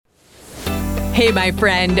Hey, my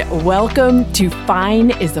friend, welcome to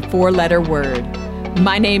Fine is a Four-Letter Word.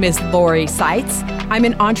 My name is Lori Seitz. I'm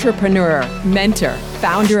an entrepreneur, mentor,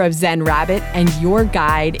 founder of Zen Rabbit, and your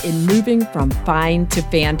guide in moving from fine to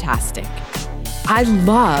fantastic. I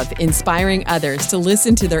love inspiring others to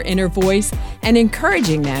listen to their inner voice and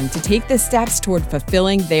encouraging them to take the steps toward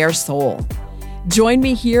fulfilling their soul. Join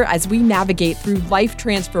me here as we navigate through life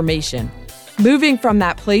transformation, moving from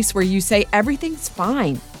that place where you say everything's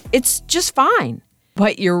fine. It's just fine,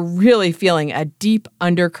 but you're really feeling a deep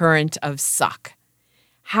undercurrent of suck.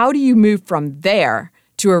 How do you move from there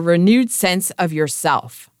to a renewed sense of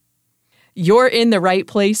yourself? You're in the right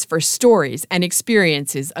place for stories and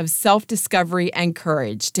experiences of self-discovery and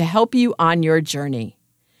courage to help you on your journey.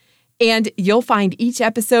 And you'll find each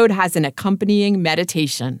episode has an accompanying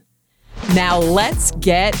meditation. Now let's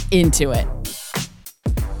get into it.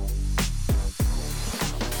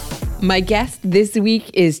 My guest this week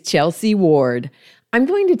is Chelsea Ward. I'm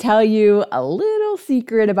going to tell you a little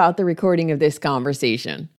secret about the recording of this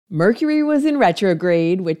conversation. Mercury was in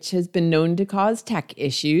retrograde, which has been known to cause tech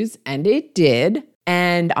issues, and it did.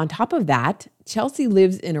 And on top of that, Chelsea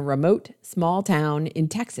lives in a remote, small town in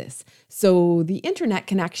Texas, so the internet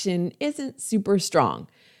connection isn't super strong.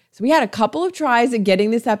 So we had a couple of tries at getting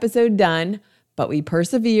this episode done, but we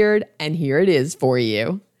persevered, and here it is for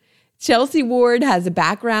you. Chelsea Ward has a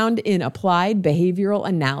background in applied behavioral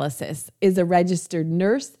analysis, is a registered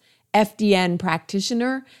nurse, FDN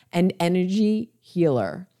practitioner, and energy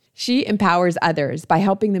healer. She empowers others by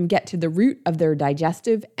helping them get to the root of their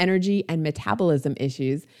digestive, energy, and metabolism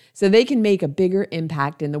issues so they can make a bigger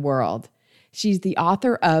impact in the world. She's the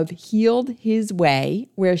author of Healed His Way,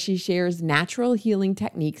 where she shares natural healing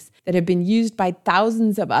techniques that have been used by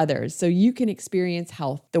thousands of others so you can experience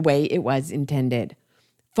health the way it was intended.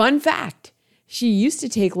 Fun fact, she used to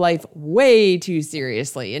take life way too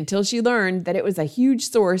seriously until she learned that it was a huge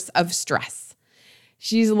source of stress.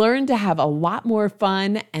 She's learned to have a lot more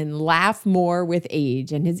fun and laugh more with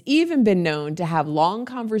age and has even been known to have long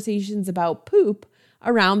conversations about poop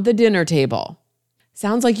around the dinner table.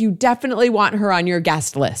 Sounds like you definitely want her on your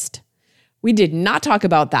guest list. We did not talk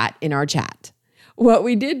about that in our chat. What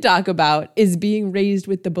we did talk about is being raised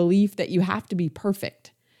with the belief that you have to be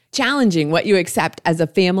perfect, challenging what you accept as a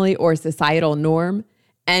family or societal norm,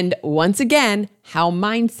 and once again, how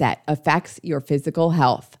mindset affects your physical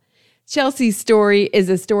health. Chelsea's story is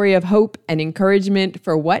a story of hope and encouragement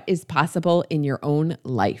for what is possible in your own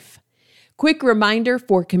life. Quick reminder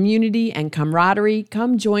for community and camaraderie,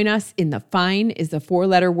 come join us in the Fine is a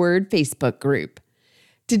Four-Letter Word Facebook group.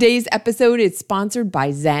 Today's episode is sponsored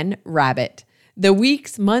by Zen Rabbit. The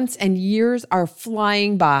weeks, months, and years are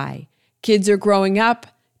flying by. Kids are growing up,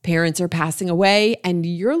 parents are passing away, and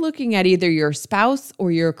you're looking at either your spouse or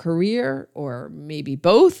your career, or maybe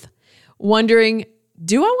both, wondering,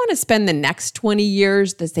 do I want to spend the next 20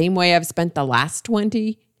 years the same way I've spent the last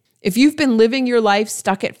 20? If you've been living your life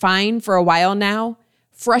stuck at fine for a while now,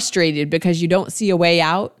 frustrated because you don't see a way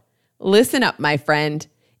out, listen up, my friend.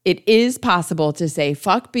 It is possible to say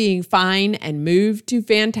fuck being fine and move to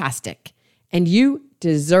fantastic, and you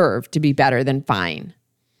deserve to be better than fine.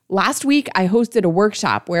 Last week, I hosted a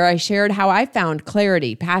workshop where I shared how I found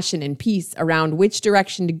clarity, passion, and peace around which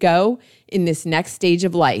direction to go in this next stage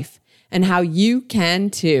of life, and how you can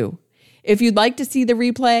too. If you'd like to see the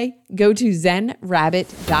replay, go to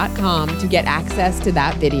zenrabbit.com to get access to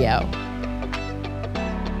that video.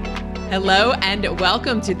 Hello and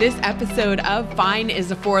welcome to this episode of Fine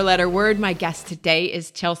is a Four-Letter Word. My guest today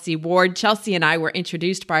is Chelsea Ward. Chelsea and I were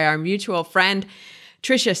introduced by our mutual friend,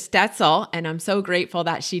 Trisha Stetzel, and I'm so grateful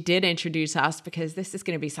that she did introduce us because this is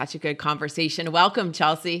going to be such a good conversation. Welcome,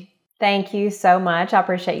 Chelsea. Thank you so much. I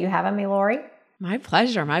appreciate you having me, Lori. My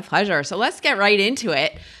pleasure, my pleasure. So let's get right into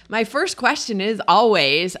it. My first question is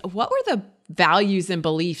always, what were the values and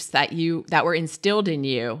beliefs that were instilled in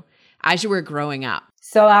you as you were growing up?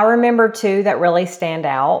 So I remember two that really stand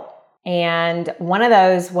out, and one of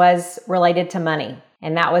those was related to money,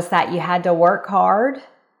 and that was that you had to work hard.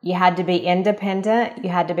 You had to be independent. You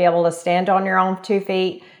had to be able to stand on your own 2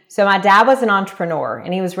 feet. So my dad was an entrepreneur,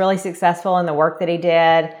 and he was really successful in the work that he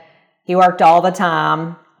did. He worked all the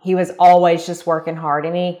time. He was always just working hard.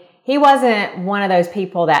 And he wasn't one of those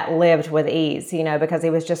people that lived with ease, because he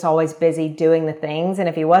was just always busy doing the things. And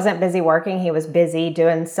if he wasn't busy working, he was busy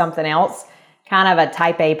doing something else, kind of a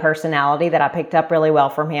type A personality that I picked up really well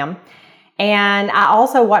from him. And I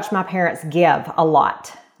also watched my parents give a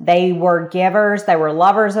lot. They were givers. They were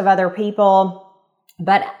lovers of other people.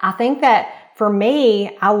 But I think that for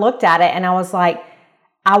me, I looked at it and I was like,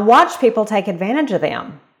 I watched people take advantage of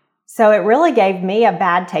them. So it really gave me a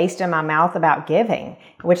bad taste in my mouth about giving,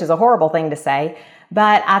 which is a horrible thing to say.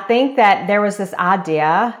 But I think that there was this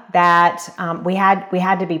idea that we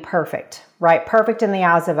had to be perfect, right? Perfect in the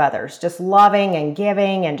eyes of others, just loving and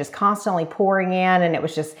giving and just constantly pouring in. And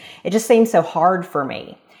it just seemed so hard for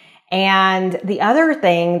me. And the other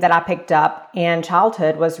thing that I picked up in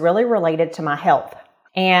childhood was really related to my health.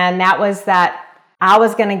 And that was that I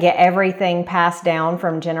was going to get everything passed down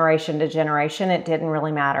from generation to generation. It didn't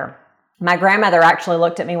really matter. My grandmother actually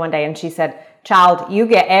looked at me one day and she said, "Child, you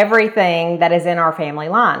get everything that is in our family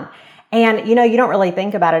line." And you don't really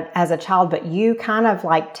think about it as a child, but you kind of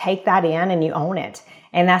like take that in and you own it.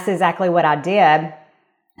 And that's exactly what I did.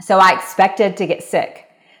 So I expected to get sick.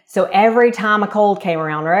 So every time a cold came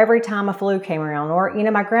around or every time a flu came around, or,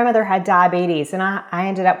 my grandmother had diabetes and I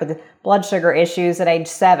ended up with blood sugar issues at age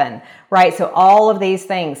 7, right? So all of these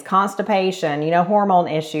things, constipation, hormone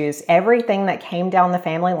issues, everything that came down the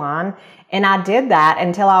family line. And I did that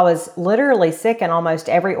until I was literally sick in almost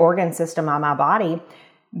every organ system of my body.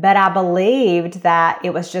 But I believed that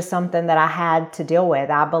it was just something that I had to deal with.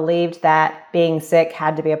 I believed that being sick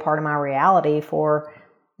had to be a part of my reality for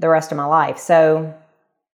the rest of my life. So,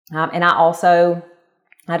 and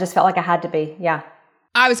I just felt like I had to be. Yeah.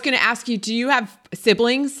 I was going to ask you, do you have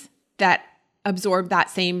siblings that absorb that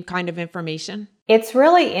same kind of information? It's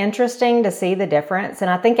really interesting to see the difference.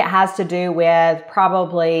 And I think it has to do with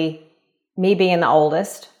probably me being the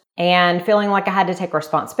oldest and feeling like I had to take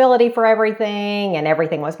responsibility for everything and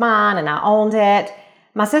everything was mine and I owned it.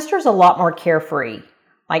 My sister's a lot more carefree.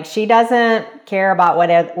 Like she doesn't care about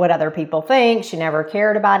what other people think. She never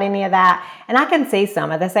cared about any of that. And I can see some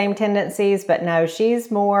of the same tendencies, but no, she's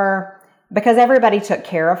more, because everybody took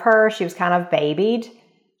care of her. She was kind of babied.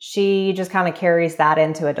 She just kind of carries that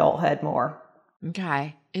into adulthood more.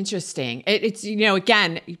 Okay. Interesting. It's,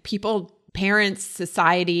 again, people, parents,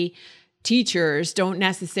 society, teachers don't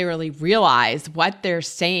necessarily realize what they're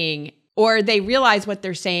saying, or they realize what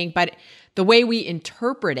they're saying, but the way we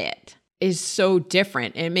interpret it is so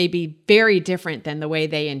different. It may be very different than the way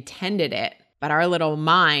they intended it, but our little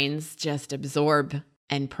minds just absorb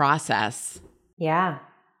and process. Yeah,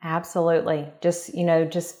 absolutely. Just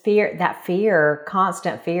fear,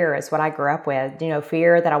 constant fear is what I grew up with,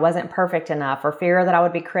 fear that I wasn't perfect enough or fear that I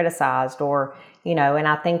would be criticized or, and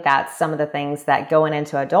I think that's some of the things that going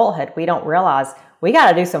into adulthood, we don't realize we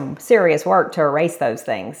got to do some serious work to erase those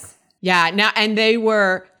things. Yeah. Now, and they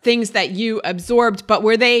were things that you absorbed, but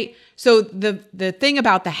were they, so the thing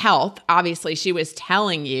about the health, obviously she was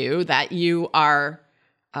telling you that you are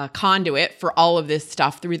a conduit for all of this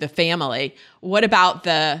stuff through the family. What about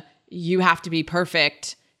you have to be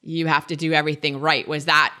perfect, you have to do everything right? Was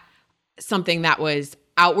that something that was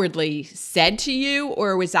outwardly said to you,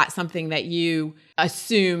 or was that something that you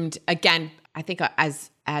assumed? Again, I think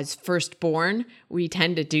as firstborn, we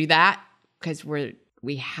tend to do that because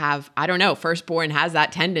firstborn has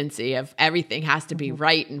that tendency of everything has to be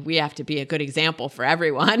right and we have to be a good example for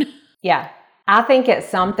everyone. Yeah. I think it's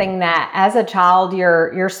something that as a child,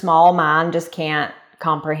 your small mind just can't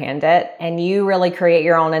comprehend it. And you really create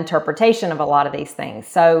your own interpretation of a lot of these things.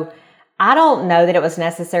 So I don't know that it was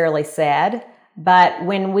necessarily said, but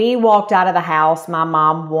when we walked out of the house, my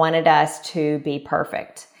mom wanted us to be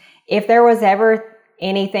perfect. If there was ever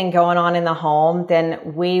anything going on in the home, then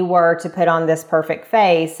we were to put on this perfect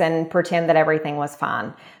face and pretend that everything was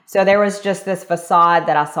fine. So there was just this facade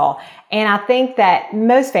that I saw. And I think that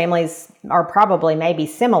most families are probably maybe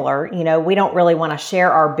similar. We don't really want to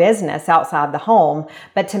share our business outside the home.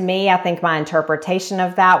 But to me, I think my interpretation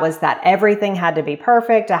of that was that everything had to be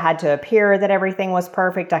perfect. I had to appear that everything was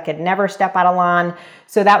perfect. I could never step out of line.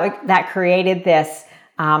 So that created this,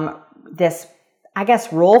 I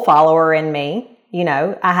guess, rule follower in me.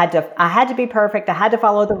 I had to be perfect. I had to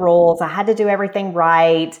follow the rules. I had to do everything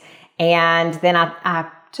right. And then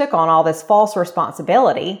I took on all this false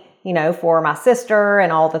responsibility, for my sister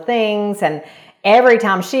and all the things. And every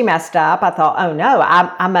time she messed up, I thought, oh no,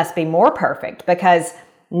 I must be more perfect because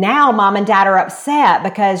now mom and dad are upset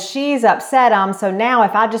because she's upset them. So now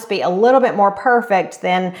if I just be a little bit more perfect,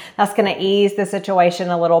 then that's going to ease the situation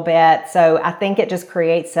a little bit. So I think it just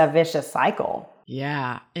creates a vicious cycle.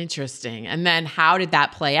 Yeah, interesting. And then how did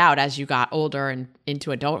that play out as you got older and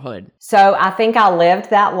into adulthood? So I think I lived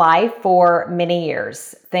that life for many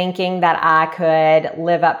years, thinking that I could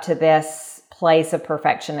live up to this place of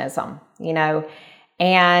perfectionism,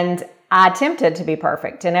 and I attempted to be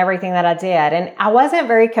perfect in everything that I did. And I wasn't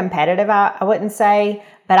very competitive, I wouldn't say,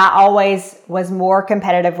 but I always was more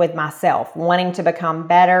competitive with myself, wanting to become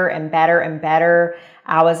better and better and better.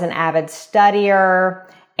 I was an avid studier.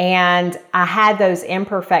 And I had those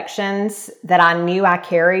imperfections that I knew I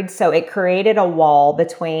carried. So it created a wall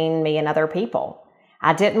between me and other people.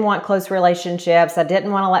 I didn't want close relationships. I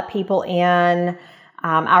didn't want to let people in.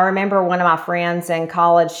 I remember one of my friends in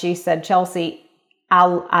college, she said, Chelsea,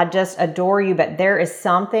 I just adore you, but there is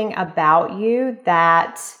something about you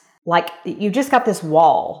that like you just got this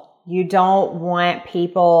wall. You don't want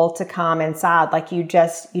people to come inside. Like you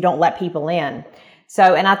don't let people in.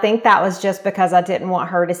 So, and I think that was just because I didn't want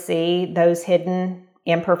her to see those hidden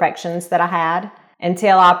imperfections that I had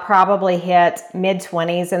until I probably hit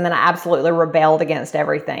mid-20s, and then I absolutely rebelled against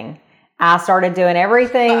everything. I started doing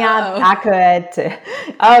everything I could to,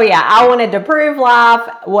 I wanted to prove life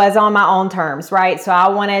was on my own terms, right? So I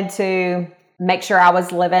wanted to make sure I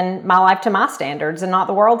was living my life to my standards and not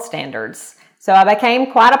the world's standards. So I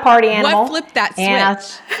became quite a party animal. What flipped that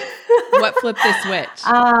switch? What flipped the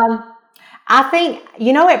switch? I think,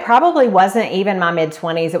 it probably wasn't even my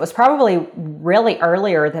mid-20s. It was probably really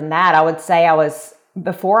earlier than that. I would say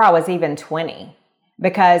before I was even 20,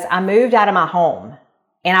 because I moved out of my home.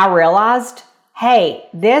 And I realized, hey,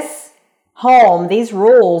 this home, these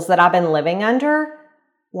rules that I've been living under,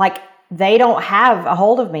 like they don't have a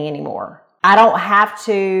hold of me anymore. I don't have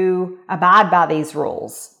to abide by these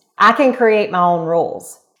rules. I can create my own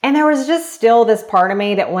rules. And there was just still this part of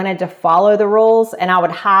me that wanted to follow the rules, and I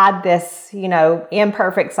would hide this,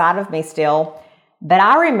 imperfect side of me still. But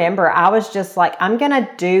I remember I was just like, I'm going to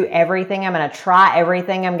do everything. I'm going to try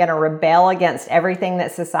everything. I'm going to rebel against everything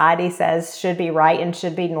that society says should be right and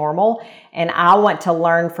should be normal. And I want to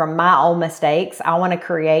learn from my own mistakes. I want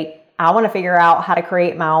to figure out how to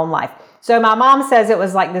create my own life. So my mom says it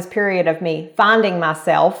was like this period of me finding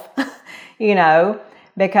myself,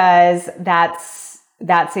 because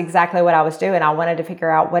that's exactly what I was doing. I wanted to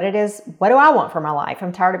figure out what do I want for my life?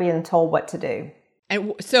 I'm tired of being told what to do.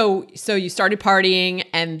 And so you started partying,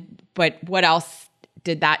 but what else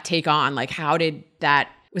did that take on? Like,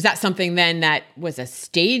 was that something then that was a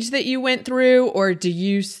stage that you went through, or did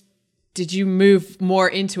you move more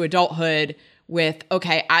into adulthood with,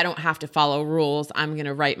 okay, I don't have to follow rules, I'm going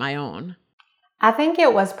to write my own? I think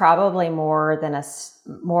it was probably more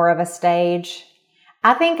of a stage.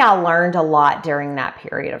 I think I learned a lot during that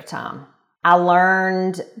period of time. I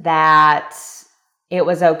learned that it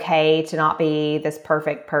was okay to not be this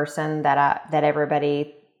perfect person that I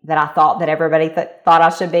thought that everybody thought I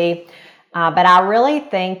should be. But I really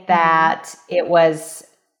think that it was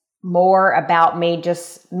more about me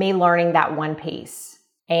learning that one piece.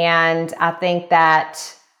 And I think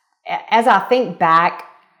that as I think back,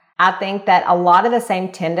 I think that a lot of the same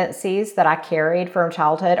tendencies that I carried from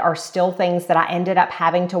childhood are still things that I ended up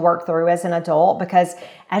having to work through as an adult, because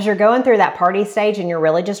as you're going through that party stage and you're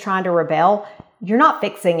really just trying to rebel, you're not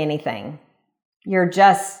fixing anything. You're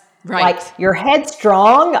just like, you're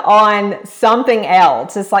headstrong on something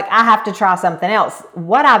else. It's like, I have to try something else.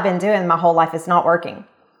 What I've been doing my whole life is not working.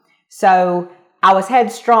 So I was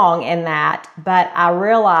headstrong in that, but I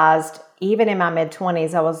realized even in my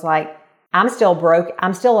mid-20s, I was like, I'm still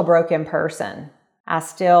a broken person. I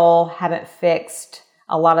still haven't fixed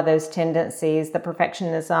a lot of those tendencies, the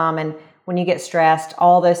perfectionism, and when you get stressed,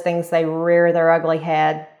 all those things, they rear their ugly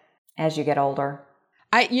head as you get older.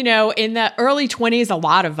 In the early 20s, a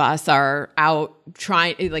lot of us are out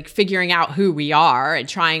figuring out who we are and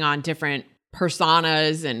trying on different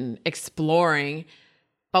personas and exploring,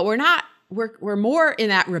 but we're more in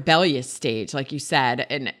that rebellious stage, like you said,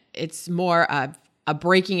 and it's more of a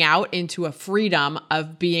breaking out into a freedom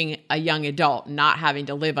of being a young adult, not having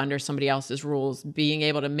to live under somebody else's rules, being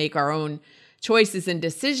able to make our own choices and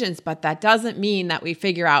decisions, but that doesn't mean that we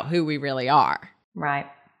figure out who we really are. Right.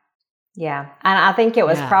 Yeah. And I think it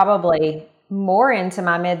was probably more into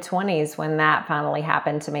my mid-20s when that finally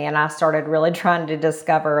happened to me. And I started really trying to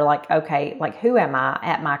discover, who am I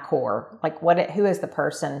at my core? Who is the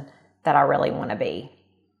person that I really want to be?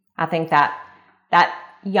 I think that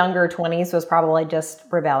younger 20s was probably just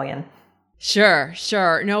rebellion. Sure.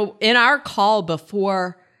 No, in our call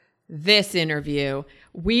before this interview,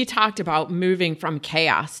 we talked about moving from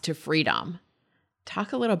chaos to freedom.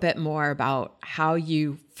 Talk a little bit more about how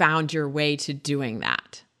you found your way to doing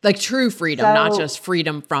that. Like true freedom, not just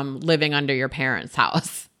freedom from living under your parents'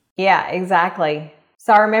 house. Yeah, exactly.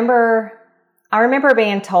 So I remember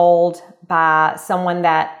being told by someone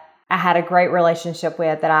that I had a great relationship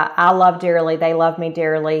with, that I love dearly. They love me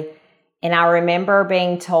dearly. And I remember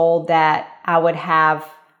being told that I would have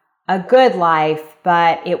a good life,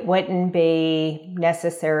 but it wouldn't be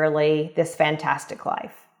necessarily this fantastic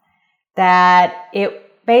life. That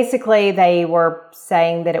they were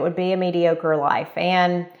saying that it would be a mediocre life.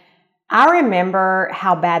 And I remember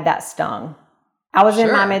how bad that stung. I was in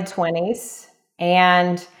Sure. my mid-20s,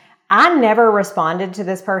 and I never responded to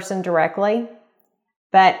this person directly,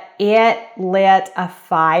 but it lit a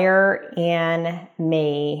fire in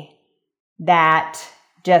me that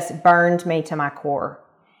just burned me to my core.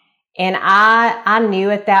 And I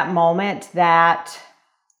knew at that moment that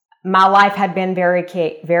my life had been very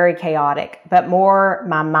chaotic, but more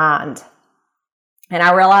my mind. And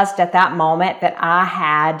I realized at that moment that I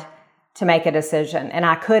had to make a decision, and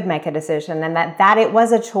I could make a decision, and that it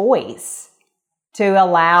was a choice to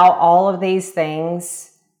allow all of these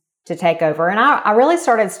things to take over. And I really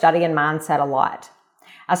started studying mindset a lot.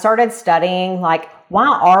 I started studying, like, why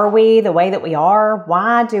are we the way that we are?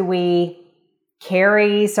 Why do we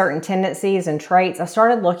carry certain tendencies and traits? I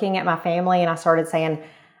started looking at my family and I started saying,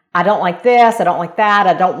 I don't like this, I don't like that,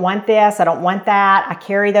 I don't want this, I don't want that. I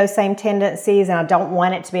carry those same tendencies and I don't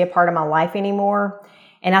want it to be a part of my life anymore.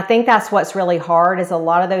 And I think that's what's really hard, is a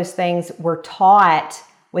lot of those things we're taught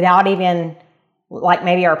without even, like,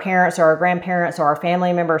 maybe our parents or our grandparents or our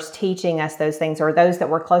family members teaching us those things, or those that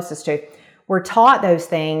we're closest to. We're taught those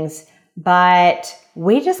things, but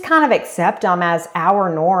we just kind of accept them as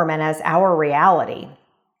our norm and as our reality.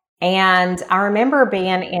 And I remember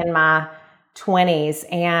being in my 20s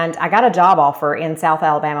and I got a job offer in South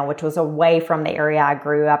Alabama, which was away from the area I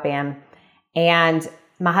grew up in. And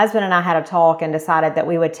my husband and I had a talk and decided that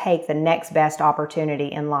we would take the next best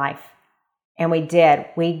opportunity in life. And we did.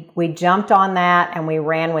 We jumped on that and we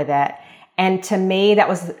ran with it. And to me, that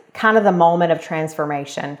was kind of the moment of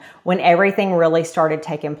transformation, when everything really started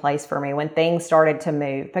taking place for me, when things started to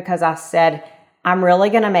move, because I said, I'm really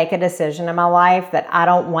going to make a decision in my life that I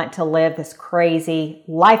don't want to live this crazy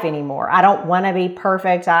life anymore. I don't want to be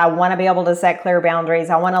perfect. I want to be able to set clear boundaries.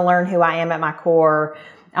 I want to learn who I am at my core.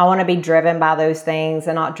 I want to be driven by those things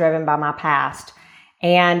and not driven by my past.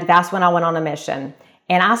 And that's when I went on a mission.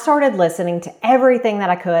 And I started listening to everything that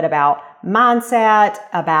I could about mindset,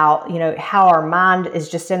 about, how our mind is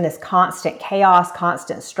just in this constant chaos,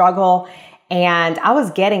 constant struggle. And I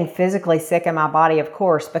was getting physically sick in my body, of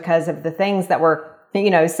course, because of the things that were,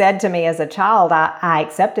 said to me as a child. I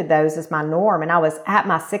accepted those as my norm, and I was at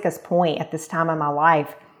my sickest point at this time in my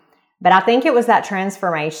life. But I think it was that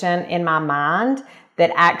transformation in my mind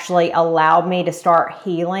that actually allowed me to start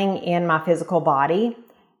healing in my physical body,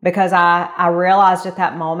 because I realized at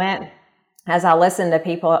that moment, as I listened to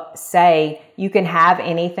people say, you can have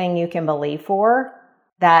anything you can believe for,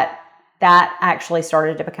 that actually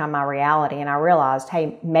started to become my reality. And I realized,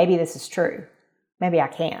 hey, maybe this is true. Maybe I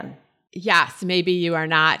can. Yes, maybe you are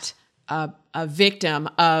not a victim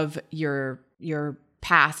of your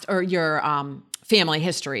past, or your family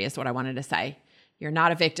history is what I wanted to say. You're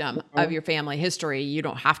not a victim of your family history. You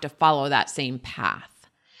don't have to follow that same path.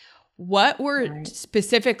 What were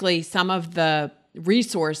specifically some of the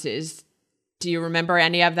resources? Do you remember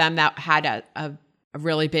any of them that had a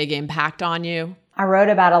really big impact on you? I wrote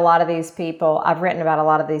about a lot of these people. I've written about a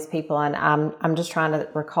lot of these people, and I'm just trying to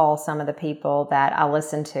recall some of the people that I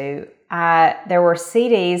listened to. There were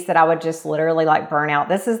CDs that I would just literally burn out.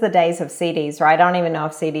 This is the days of CDs, right? I don't even know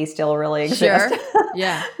if CDs still really exist. Sure.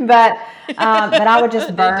 Yeah. but I would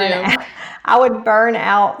just burn. I would burn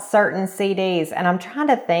out certain CDs, and I'm trying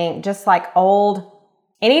to think, just old.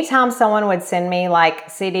 Anytime someone would send me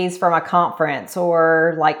CDs from a conference,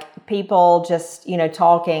 or people just,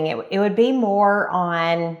 talking, it would be more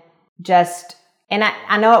on just, and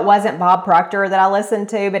I know it wasn't Bob Proctor that I listened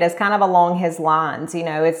to, but it's kind of along his lines,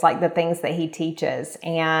 it's the things that he teaches.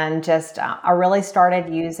 And just, I really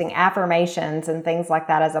started using affirmations and things like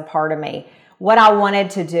that as a part of me. What I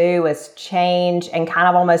wanted to do was change and kind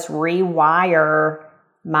of almost rewire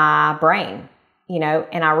my brain.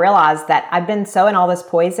 And I realized that I'd been sowing all this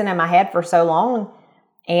poison in my head for so long,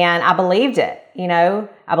 and I believed it.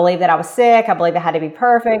 I believed that I was sick. I believed I had to be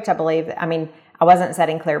perfect. I wasn't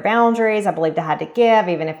setting clear boundaries. I believed I had to give,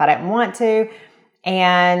 even if I didn't want to.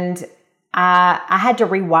 And I had to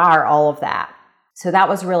rewire all of that. So that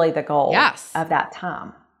was really the goal of that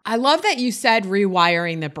time. I love that you said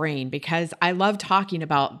rewiring the brain, because I love talking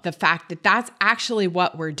about the fact that that's actually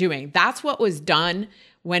what we're doing. That's what was done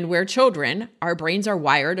when we're children. Our brains are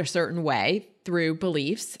wired a certain way through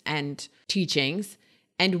beliefs and teachings,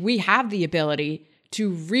 and we have the ability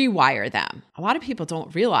to rewire them. A lot of people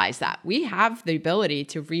don't realize that. We have the ability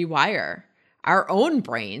to rewire our own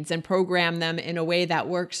brains and program them in a way that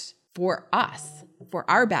works for us, for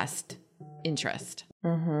our best interest.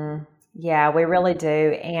 Mm-hmm. Yeah, we really do.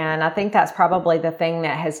 And I think that's probably the thing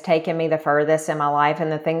that has taken me the furthest in my life,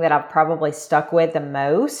 and the thing that I've probably stuck with the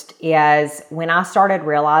most is when I started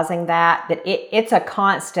realizing that it's a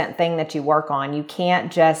constant thing that you work on. You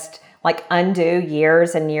can't just like undo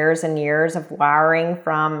years and years and years of wiring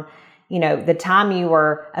from, the time you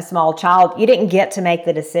were a small child. You didn't get to make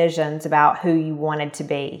the decisions about who you wanted to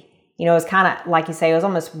be. It's kind of like you say, it was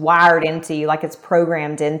almost wired into you, like it's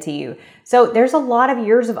programmed into you. So there's a lot of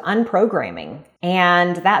years of unprogramming,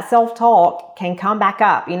 and that self-talk can come back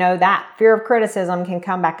up. That fear of criticism can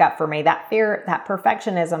come back up for me. That fear, that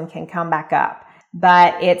perfectionism can come back up.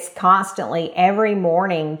 But it's constantly every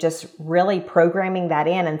morning just really programming that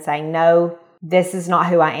in and saying, no, this is not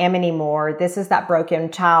who I am anymore. This is that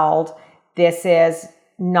broken child. This is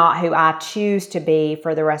not who I choose to be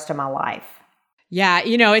for the rest of my life. Yeah,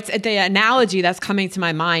 it's the analogy that's coming to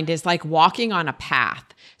my mind is like walking on a path.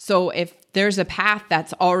 So if there's a path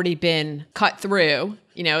that's already been cut through,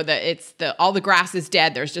 all the grass is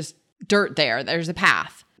dead, there's just dirt there, there's a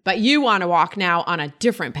path. But you want to walk now on a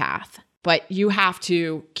different path, but you have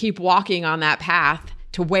to keep walking on that path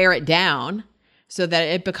to wear it down so that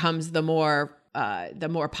it becomes the more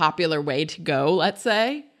popular way to go, let's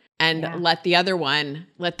say, and let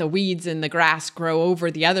the weeds and the grass grow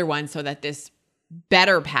over the other one so that this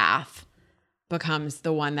better path becomes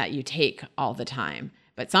the one that you take all the time.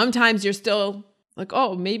 But sometimes you're still like,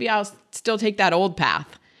 oh, maybe I'll still take that old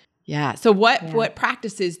path. Yeah. So what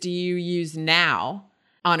practices do you use now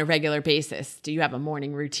on a regular basis? Do you have a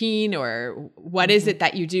morning routine, or what is it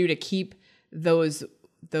that you do to keep the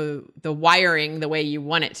wiring the way you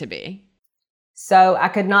want it to be? So I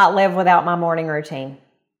could not live without my morning routine.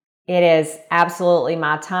 It is absolutely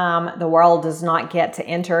my time. The world does not get to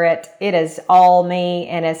enter it. It is all me,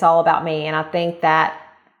 and it's all about me. And I think that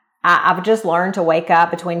I've just learned to wake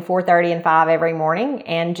up between 4:30 and 5 every morning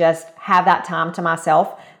and just have that time to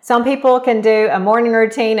myself. Some people can do a morning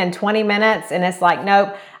routine in 20 minutes, and it's like,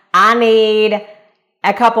 nope, I need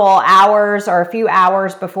a couple hours or a few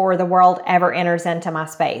hours before the world ever enters into my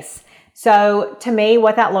space. So to me,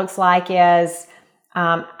 what that looks like is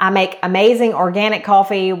I make amazing organic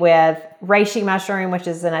coffee with reishi mushroom, which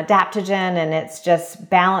is an adaptogen, and it's just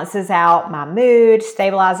balances out my mood,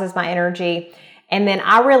 stabilizes my energy. And then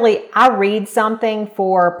I read something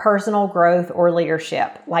for personal growth or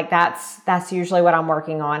leadership. Like that's usually what I'm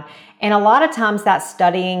working on. And a lot of times that's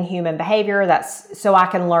studying human behavior. That's so I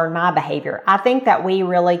can learn my behavior. I think that we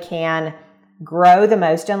really can grow the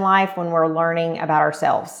most in life when we're learning about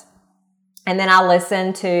ourselves. And then I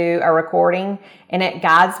listen to a recording, and it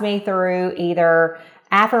guides me through either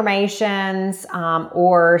affirmations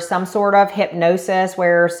or some sort of hypnosis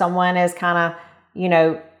where someone is kind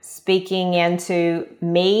of, speaking into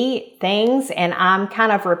me things, and I'm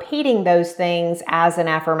kind of repeating those things as an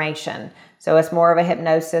affirmation. So it's more of a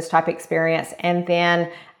hypnosis type experience. And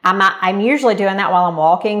then I'm usually doing that while I'm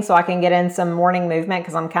walking so I can get in some morning movement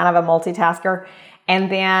because I'm kind of a multitasker.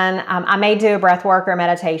 And then I may do a breath work or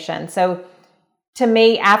meditation. So to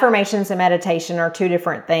me, affirmations and meditation are two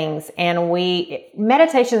different things. And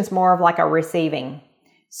meditation's more of like a receiving.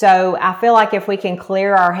 So I feel like if we can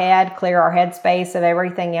clear our head space of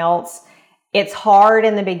everything else, it's hard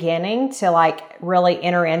in the beginning to like really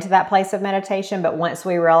enter into that place of meditation. But once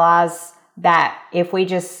we realize that if we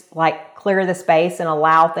just like clear the space and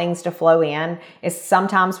allow things to flow in, it's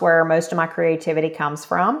sometimes where most of my creativity comes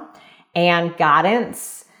from and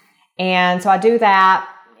guidance. And so I do that,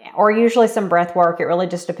 or usually some breath work. It really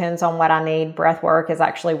just depends on what I need. Breath work is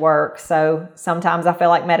actually work. So sometimes I feel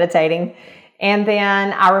like meditating. And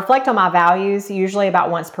then I reflect on my values, usually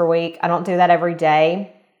about once per week. I don't do that every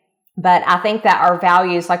day. But I think that our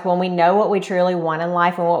values, like when we know what we truly want in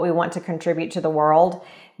life and what we want to contribute to the world,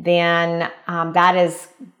 then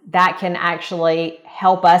that can actually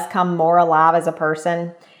help us come more alive as a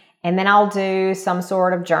person. And then I'll do some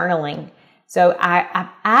sort of journaling. So I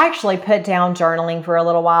actually put down journaling for a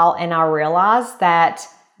little while, and I realized that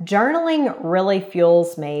journaling really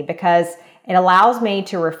fuels me because it allows me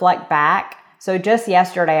to reflect back. So just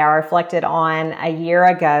yesterday, I reflected on a year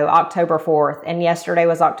ago, October 4th, and yesterday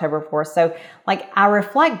was October 4th. So like I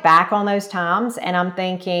reflect back on those times, and I'm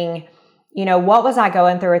thinking, what was I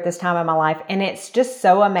going through at this time in my life? And it's just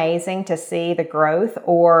so amazing to see the growth,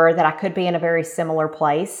 or that I could be in a very similar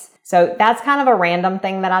place. So that's kind of a random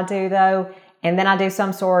thing that I do though. And then I do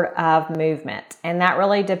some sort of movement, and that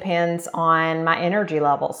really depends on my energy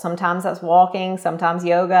level. Sometimes that's walking, sometimes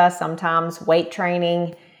yoga, sometimes weight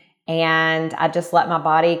training. And I just let my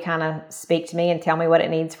body kind of speak to me and tell me what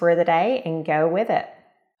it needs for the day and go with it.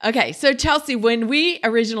 Okay. So Chelsea, when we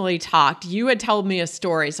originally talked, you had told me a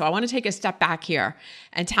story. So I want to take a step back here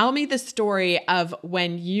and tell me the story of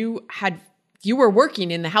when you were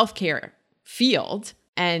working in the healthcare field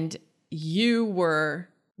and you were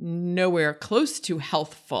nowhere close to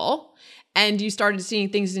healthful. And you started seeing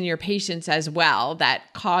things in your patients as well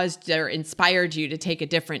that caused or inspired you to take a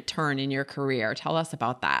different turn in your career. Tell us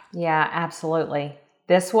about that. Yeah, absolutely.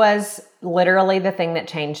 This was literally the thing that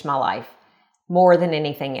changed my life more than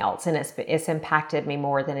anything else. And it's impacted me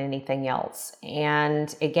more than anything else.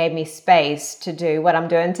 And it gave me space to do what I'm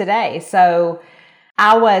doing today. So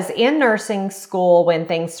I was in nursing school when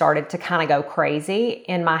things started to kind of go crazy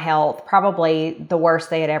in my health, probably the worst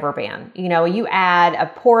they had ever been. You know, you add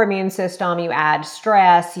a poor immune system, you add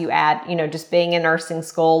stress, you add, just being in nursing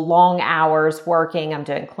school, long hours working, I'm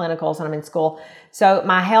doing clinicals and I'm in school. So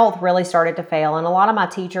my health really started to fail. And a lot of my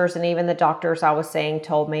teachers and even the doctors I was seeing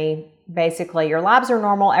told me, basically, your labs are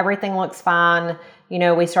normal, everything looks fine.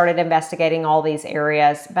 We started investigating all these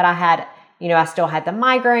areas, but I still had the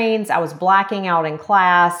migraines. I was blacking out in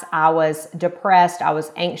class. I was depressed. I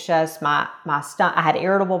was anxious. I had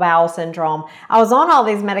irritable bowel syndrome. I was on all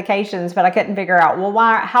these medications, but I couldn't figure out,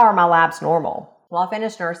 how are my labs normal? Well, I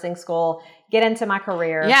finished nursing school, get into my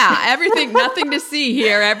career. Yeah, everything, nothing to see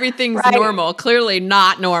here. Everything's right. Normal. Clearly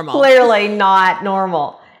not normal. Clearly not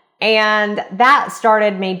normal. And that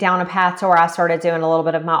started me down a path to where I started doing a little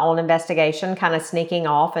bit of my own investigation, kind of sneaking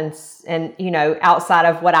off and outside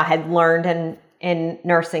of what I had learned in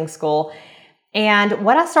nursing school. And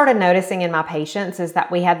what I started noticing in my patients is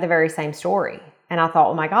that we had the very same story. And I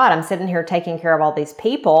thought, oh my God, I'm sitting here taking care of all these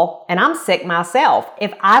people and I'm sick myself.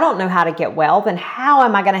 If I don't know how to get well, then how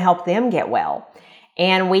am I going to help them get well?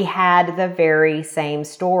 And we had the very same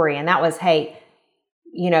story. And that was, hey,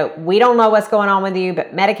 we don't know what's going on with you,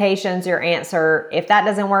 but medication's your answer. If that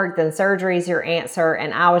doesn't work, then surgery's your answer.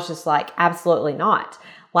 And I was just like, absolutely not.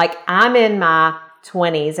 Like, I'm in my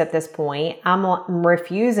 20s at this point. I'm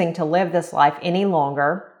refusing to live this life any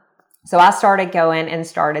longer. So I started going and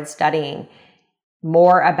started studying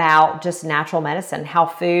more about just natural medicine, how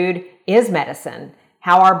food is medicine,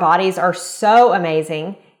 how our bodies are so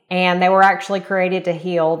amazing and they were actually created to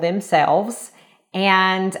heal themselves.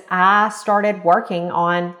 And I started working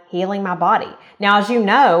on healing my body. Now, as you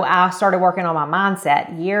know, I started working on my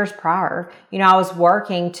mindset years prior. I was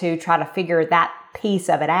working to try to figure that piece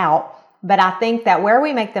of it out. But I think that where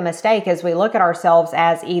we make the mistake is we look at ourselves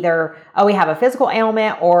as either, we have a physical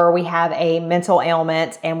ailment or we have a mental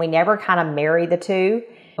ailment, and we never kind of marry the two.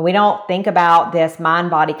 And we don't think about this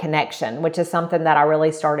mind-body connection, which is something that I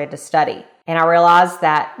really started to study. And I realized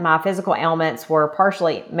that my physical ailments were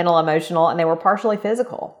partially mental, emotional, and they were partially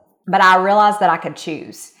physical. But I realized that I could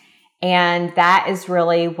choose. And that is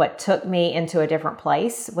really what took me into a different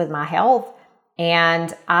place with my health.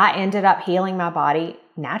 And I ended up healing my body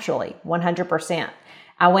naturally, 100%.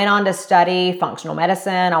 I went on to study functional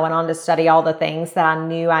medicine. I went on to study all the things that I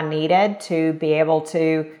knew I needed to be able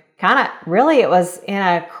to it was in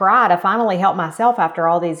a cry to finally help myself after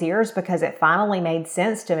all these years, because it finally made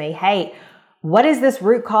sense to me. Hey, what is this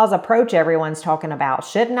root cause approach everyone's talking about?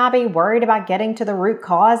 Shouldn't I be worried about getting to the root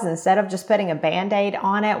cause instead of just putting a Band-Aid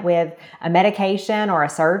on it with a medication or a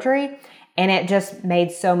surgery? And it just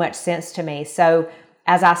made so much sense to me. So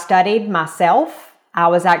as I studied myself, I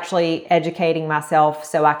was actually educating myself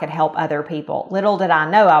so I could help other people. Little did I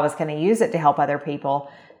know I was going to use it to help other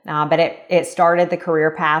people. But it started the career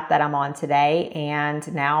path that I'm on today.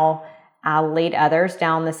 And now I lead others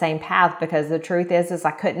down the same path, because the truth is I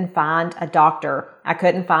couldn't find a doctor. I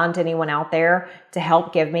couldn't find anyone out there to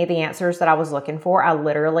help give me the answers that I was looking for. I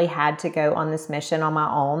literally had to go on this mission on my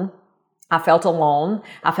own. I felt alone.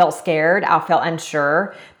 I felt scared. I felt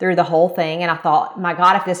unsure through the whole thing. And I thought, my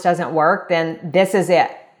God, if this doesn't work, then this is it.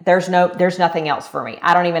 There's nothing else for me.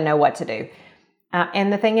 I don't even know what to do.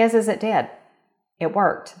 And the thing is it did. It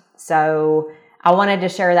worked. So I wanted to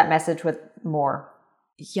share that message with more.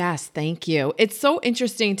 Yes, thank you. It's so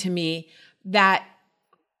interesting to me that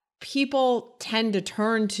people tend to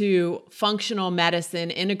turn to functional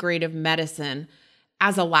medicine, integrative medicine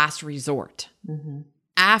as a last resort. Mm-hmm.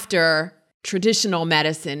 After traditional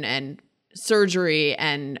medicine and surgery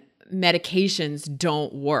and medications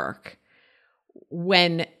don't work,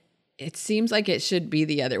 when it seems like it should be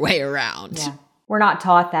the other way around. Yeah. We're not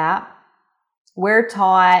taught that. We're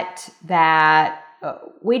taught that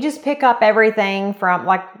we just pick up everything from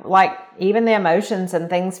like even the emotions and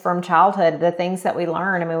things from childhood, the things that we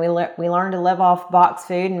learn. I mean, we learn to live off boxed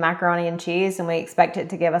food and macaroni and cheese, and we expect it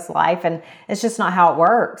to give us life, and it's just not how it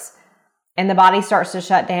works. And the body starts to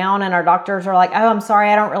shut down, and our doctors are like, oh, I'm sorry,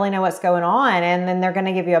 I don't really know what's going on. And then they're going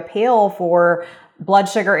to give you a pill for blood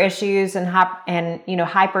sugar issues and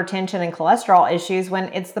hypertension and cholesterol issues,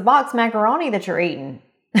 when it's the boxed macaroni that you're eating.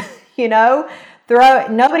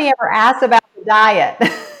 Nobody ever asks about the diet.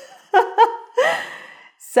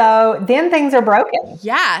 So then things are broken.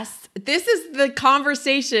 Yes. This is the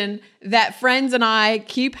conversation that friends and I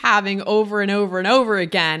keep having over and over and over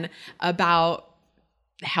again about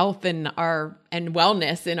health and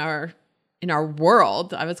wellness in our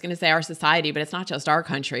world. I was going to say our society, but it's not just our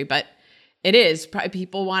country, but it is.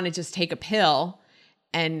 People want to just take a pill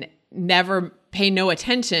and never pay no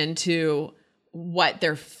attention to what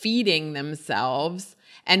they're feeding themselves.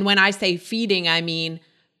 And when I say feeding, I mean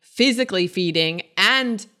physically feeding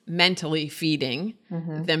and mentally feeding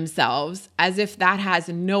themselves, as if that has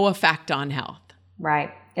no effect on health.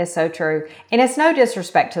 Right. It's so true. And it's no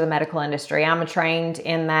disrespect to the medical industry. I'm trained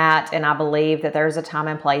in that, and I believe that there's a time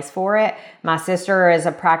and place for it. My sister is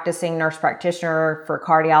a practicing nurse practitioner for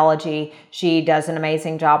cardiology. She does an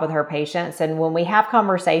amazing job with her patients. And when we have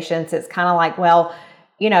conversations, it's kind of like, well,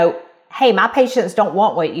 hey, my patients don't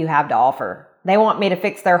want what you have to offer. They want me to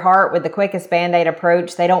fix their heart with the quickest Band-Aid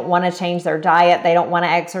approach. They don't want to change their diet. They don't want to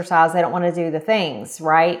exercise. They don't want to do the things,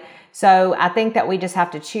 right? So I think that we just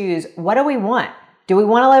have to choose, what do we want? Do we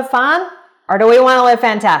want to live fine or do we want to live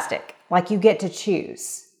fantastic? Like, you get to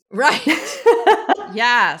choose. Right.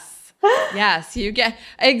 Yes. Yes. You get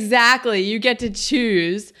to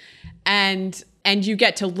choose and you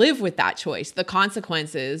get to live with that choice, the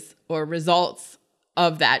consequences or results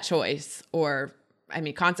of that choice.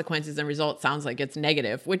 Consequences and results sounds like it's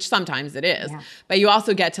negative, which sometimes it is, but you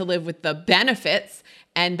also get to live with the benefits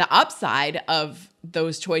and the upside of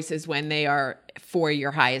those choices when they are for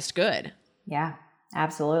your highest good. Yeah,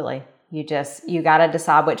 absolutely. You got to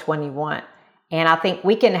decide which one you want. And I think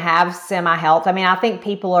we can have semi-health. I think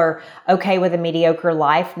people are okay with a mediocre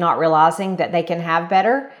life, not realizing that they can have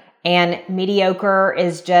better. And mediocre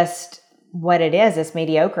is just what it is. It's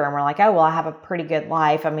mediocre. And we're like, oh, well, I have a pretty good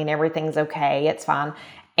life. Everything's okay. It's fine.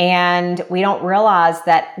 And we don't realize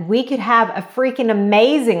that we could have a freaking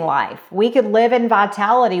amazing life. We could live in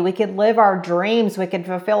vitality. We could live our dreams. We could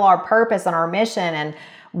fulfill our purpose and our mission and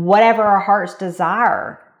whatever our hearts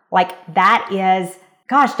desire. Like, that is,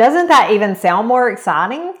 gosh, doesn't that even sound more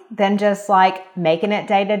exciting than just like making it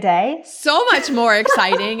day to day? So much more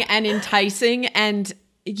exciting and enticing. And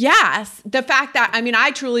yes, the fact that,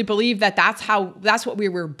 I truly believe that that's what we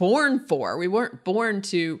were born for. We weren't born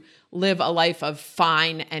to live a life of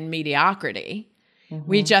fine and mediocrity.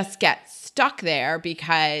 We just get stuck there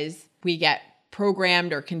because we get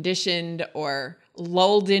programmed or conditioned or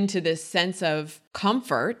lulled into this sense of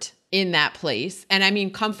comfort in that place.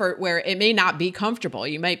 And comfort where it may not be comfortable.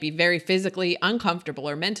 You might be very physically uncomfortable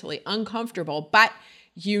or mentally uncomfortable, but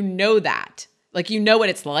you know that. Like, you know what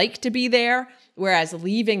it's like to be there. Whereas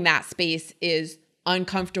leaving that space is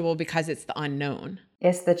uncomfortable because it's the unknown.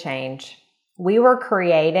 It's the change. We were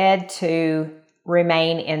created to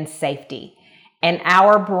remain in safety. And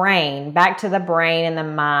our brain, back to the brain and the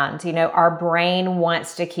mind, our brain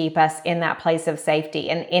wants to keep us in that place of safety.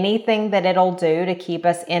 And anything that it'll do to keep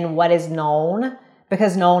us in what is known,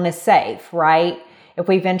 because known is safe, right? If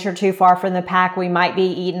we venture too far from the pack, we might be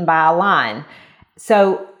eaten by a lion.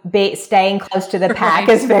 So staying close to the pack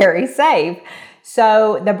is very safe.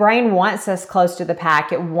 So the brain wants us close to the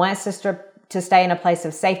pack. It wants us to stay in a place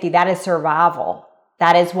of safety. That is survival.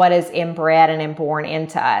 That is what is inbred and inborn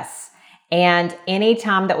into us. And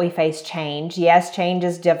anytime that we face change, yes, change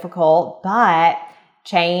is difficult, but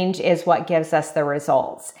change is what gives us the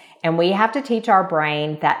results. And we have to teach our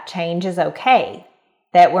brain that change is okay.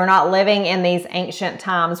 That we're not living in these ancient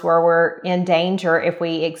times where we're in danger if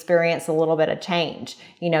we experience a little bit of change.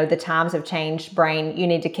 The times of change, brain, you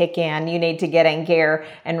need to kick in, you need to get in gear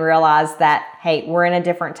and realize that, hey, we're in a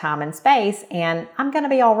different time and space and I'm going to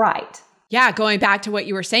be all right. Yeah, going back to what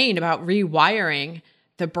you were saying about rewiring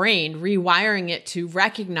the brain, rewiring it to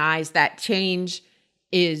recognize that change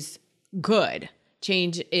is good.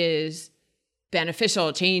 Change is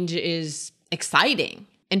beneficial. Change is exciting.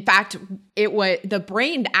 In fact, the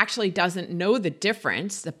brain actually doesn't know the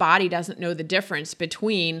difference. The body doesn't know the difference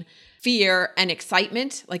between fear and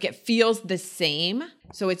excitement. Like, it feels the same.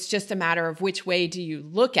 So it's just a matter of which way do you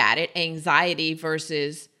look at it, anxiety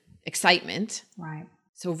versus excitement. Right.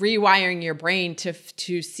 So rewiring your brain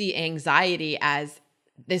to see anxiety as,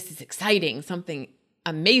 this is exciting, something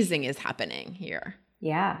amazing is happening here.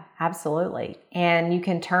 Yeah, absolutely. And you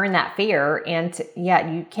can turn that fear into,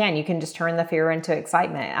 you can just turn the fear into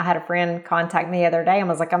excitement. I had a friend contact me the other day and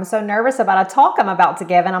was like, I'm so nervous about a talk I'm about to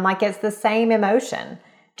give. And I'm like, it's the same emotion.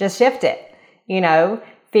 Just shift it.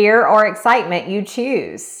 Fear or excitement, you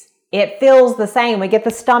choose. It feels the same. We get the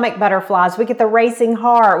stomach butterflies. We get the racing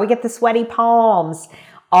heart. We get the sweaty palms.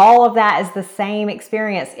 All of that is the same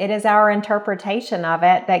experience. It is our interpretation of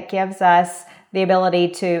it that gives us the ability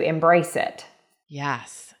to embrace it.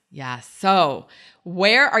 Yes. Yes. So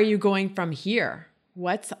where are you going from here?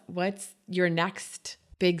 What's your next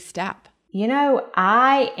big step? I'm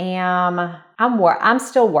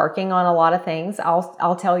still working on a lot of things.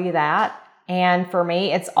 I'll tell you that. And for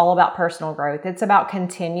me, it's all about personal growth. It's about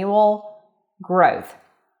continual growth.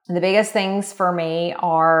 The biggest things for me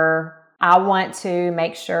are I want to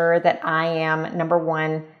make sure that I am, number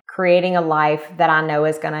one, creating a life that I know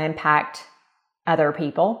is going to impact other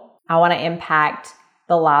people. I want to impact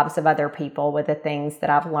the lives of other people with the things that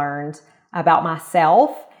I've learned about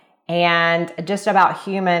myself and just about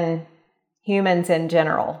humans in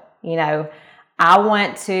general. I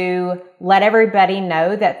want to let everybody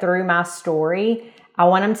know that through my story, I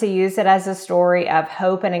want them to use it as a story of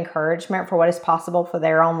hope and encouragement for what is possible for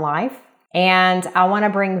their own life. And I want to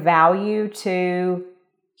bring value to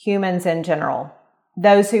humans in general.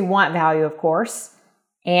 Those who want value, of course,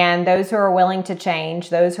 and those who are willing to change,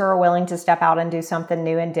 those who are willing to step out and do something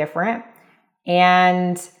new and different.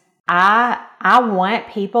 And I want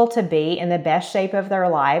people to be in the best shape of their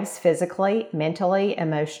lives, physically, mentally,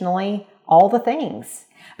 emotionally, all the things.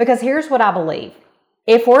 Because here's what I believe.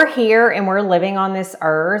 If we're here and we're living on this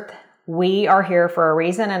earth, we are here for a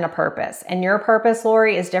reason and a purpose. And your purpose,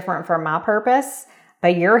 Lori, is different from my purpose,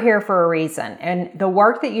 but you're here for a reason. And the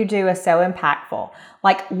work that you do is so impactful.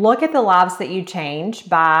 Like, look at the lives that you change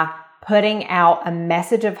by putting out a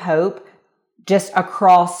message of hope just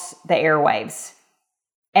across the airwaves.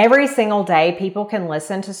 Every single day, people can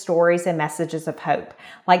listen to stories and messages of hope.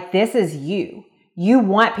 Like, this is you. You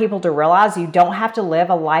want people to realize you don't have to live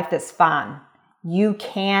a life that's fine. You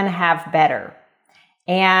can have better.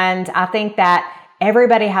 And I think that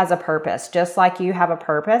everybody has a purpose. Just like you have a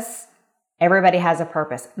purpose, everybody has a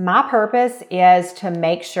purpose. My purpose is to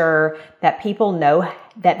make sure that people know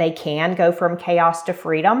that they can go from chaos to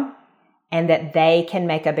freedom and that they can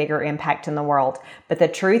make a bigger impact in the world. But the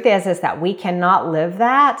truth is that we cannot live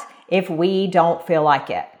that if we don't feel like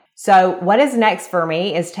it. So what is next for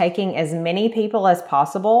me is taking as many people as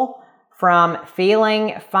possible from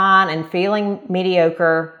feeling fine and feeling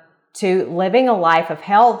mediocre to living a life of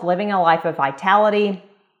health, living a life of vitality,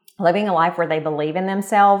 living a life where they believe in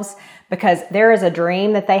themselves, because there is a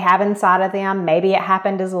dream that they have inside of them. Maybe it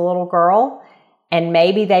happened as a little girl, and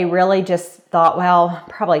maybe they really just thought, well,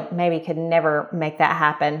 probably maybe could never make that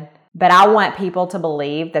happen. But I want people to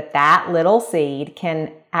believe that that little seed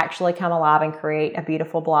can actually come alive and create a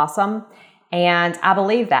beautiful blossom. And I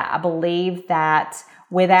believe that. I believe that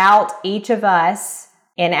without each of us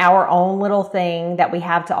in our own little thing that we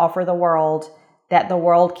have to offer the world, that the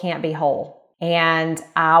world can't be whole. And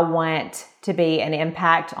I want to be an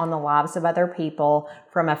impact on the lives of other people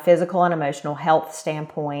from a physical and emotional health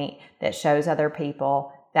standpoint that shows other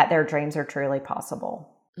people that their dreams are truly possible.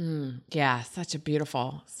 Yeah, such a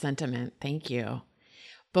beautiful sentiment. Thank you.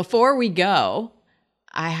 Before we go,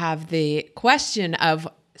 I have the question of,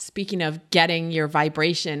 speaking of getting your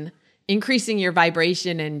vibration, increasing your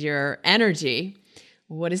vibration and your energy,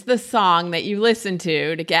 what is the song that you listen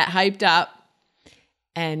to get hyped up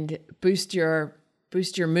and boost your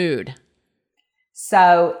mood?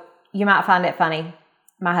 So you might find it funny.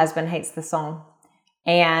 My husband hates the song,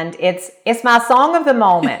 and it's my song of the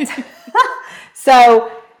moment.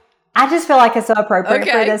 So I just feel like it's so appropriate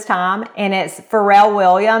for this time, and it's Pharrell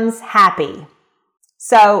Williams' "Happy."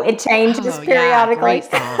 So it changes periodically. Yeah, great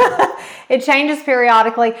song. It changes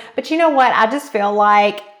periodically, but you know what? I just feel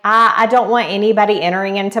like I don't want anybody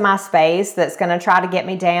entering into my space that's going to try to get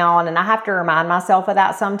me down. And I have to remind myself of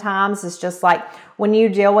that sometimes. It's just like when you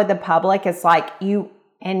deal with the public, it's like you're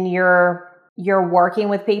working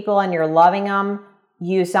with people and you're loving them.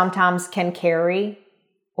 You sometimes can carry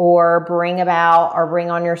or bring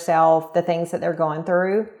on yourself the things that they're going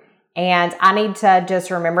through. And I need to just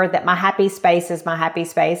remember that my happy space is my happy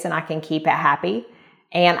space, and I can keep it happy.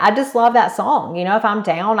 And I just love that song. You know, if I'm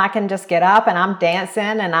down, I can just get up and I'm dancing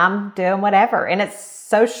and I'm doing whatever. And it's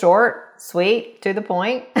so short, sweet, to the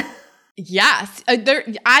point. Yes.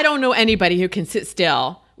 I don't know anybody who can sit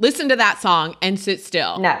still, listen to that song and sit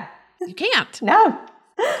still. No. You can't. No.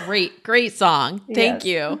 Great song. Thank Yes.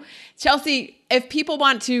 you. Chelsea, if people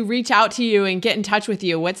want to reach out to you and get in touch with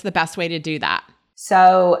you, what's the best way to do that?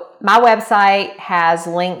 So my website has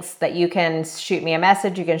links that you can shoot me a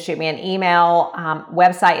message. You can shoot me an email.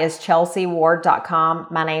 Website is chelsieward.com.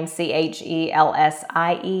 My name's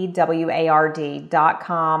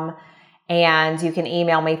CHELSIEWARD.com. And you can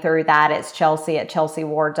email me through that. It's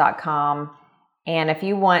chelsea@chelsieward.com. And if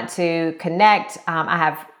you want to connect,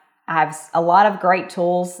 I have a lot of great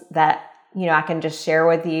tools that I can just share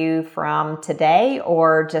with you from today,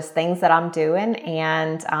 or just things that I'm doing,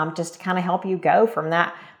 and just to kind of help you go from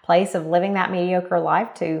that place of living that mediocre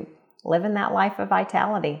life to living that life of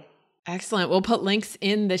vitality. Excellent. We'll put links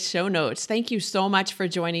in the show notes. Thank you so much for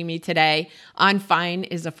joining me today on Fine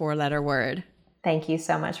is a 4-letter word. Thank you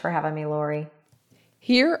so much for having me, Lori.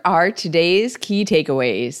 Here are today's key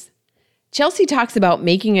takeaways. Chelsea talks about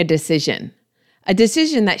making a decision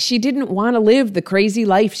that she didn't want to live the crazy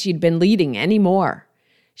life she'd been leading anymore.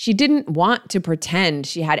 She didn't want to pretend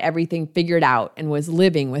she had everything figured out and was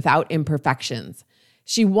living without imperfections.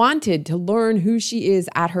 She wanted to learn who she is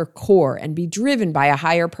at her core and be driven by a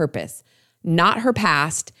higher purpose, not her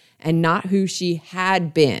past and not who she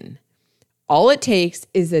had been. All it takes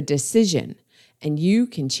is a decision, and you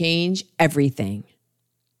can change everything.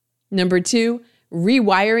 Number 2,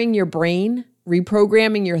 rewiring your brain,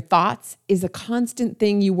 reprogramming your thoughts is a constant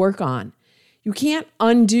thing you work on. You can't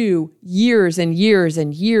undo years and years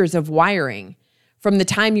and years of wiring from the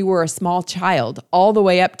time you were a small child all the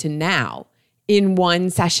way up to now in one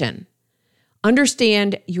session.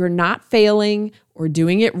 Understand you're not failing or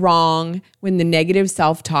doing it wrong when the negative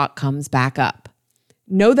self-talk comes back up.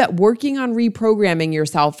 Know that working on reprogramming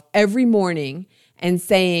yourself every morning and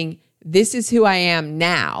saying, "This is who I am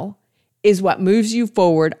now," is what moves you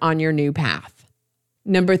forward on your new path.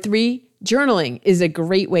 Number 3, journaling is a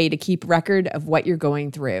great way to keep record of what you're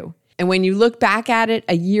going through. And when you look back at it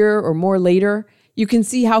a year or more later, you can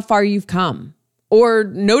see how far you've come. Or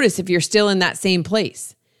notice if you're still in that same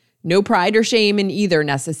place. No pride or shame in either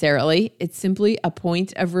necessarily. It's simply a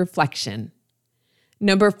point of reflection.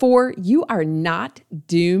 Number 4, you are not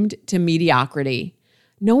doomed to mediocrity.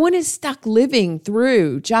 No one is stuck living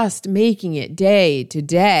through just making it day to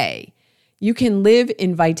day. You can live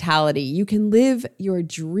in vitality. You can live your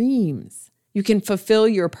dreams. You can fulfill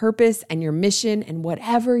your purpose and your mission and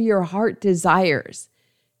whatever your heart desires.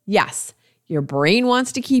 Yes, your brain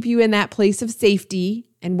wants to keep you in that place of safety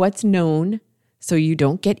and what's known so you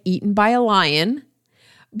don't get eaten by a lion.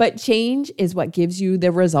 But change is what gives you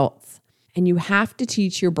the results. And you have to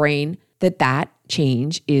teach your brain that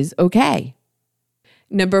change is okay.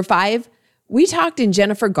 Number 5, we talked in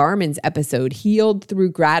Jennifer Garman's episode, Healed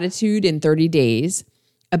Through Gratitude in 30 Days,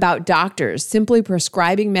 about doctors simply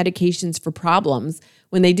prescribing medications for problems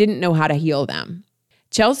when they didn't know how to heal them.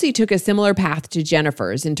 Chelsea took a similar path to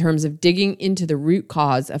Jennifer's in terms of digging into the root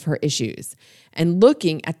cause of her issues and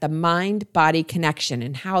looking at the mind-body connection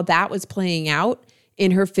and how that was playing out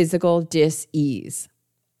in her physical dis-ease.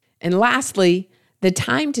 And lastly, the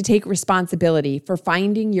time to take responsibility for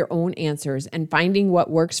finding your own answers and finding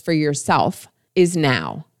what works for yourself is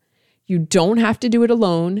now. You don't have to do it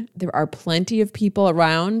alone. There are plenty of people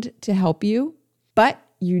around to help you, but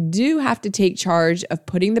you do have to take charge of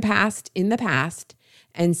putting the past in the past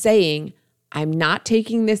and saying, "I'm not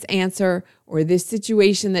taking this answer or this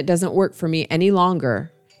situation that doesn't work for me any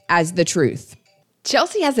longer as the truth."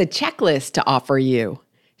 Chelsea has a checklist to offer you.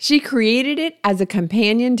 She created it as a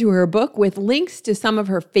companion to her book with links to some of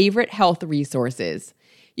her favorite health resources.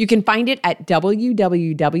 You can find it at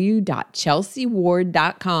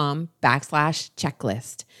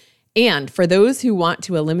www.chelseaward.com/checklist. And for those who want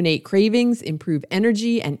to eliminate cravings, improve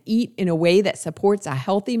energy, and eat in a way that supports a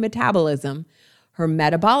healthy metabolism, her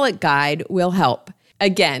metabolic guide will help.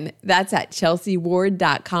 Again, that's at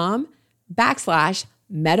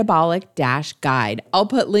chelseaward.com/metabolic-guide. I'll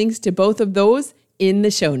put links to both of those in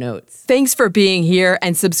the show notes. Thanks for being here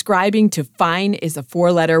and subscribing to Fine is a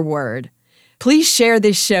 4-letter word. Please share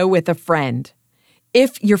this show with a friend.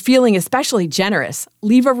 If you're feeling especially generous,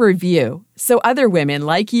 leave a review so other women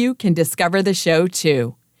like you can discover the show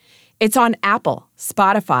too. It's on Apple,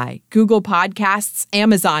 Spotify, Google Podcasts,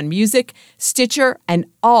 Amazon Music, Stitcher, and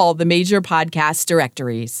all the major podcast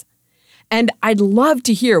directories. And I'd love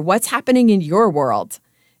to hear what's happening in your world.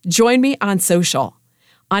 Join me on social.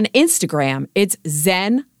 On Instagram, it's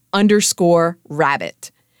zen_rabbit.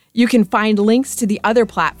 You can find links to the other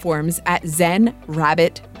platforms at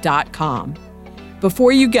zenrabbit.com.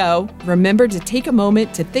 Before you go, remember to take a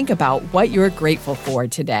moment to think about what you're grateful for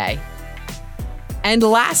today. And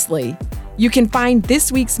lastly, you can find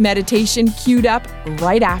this week's meditation queued up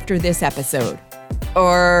right after this episode.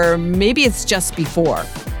 Or maybe it's just before,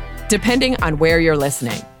 depending on where you're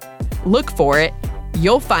listening. Look for it,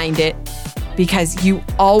 you'll find it, because you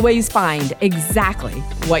always find exactly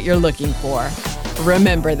what you're looking for.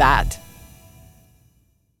 Remember that.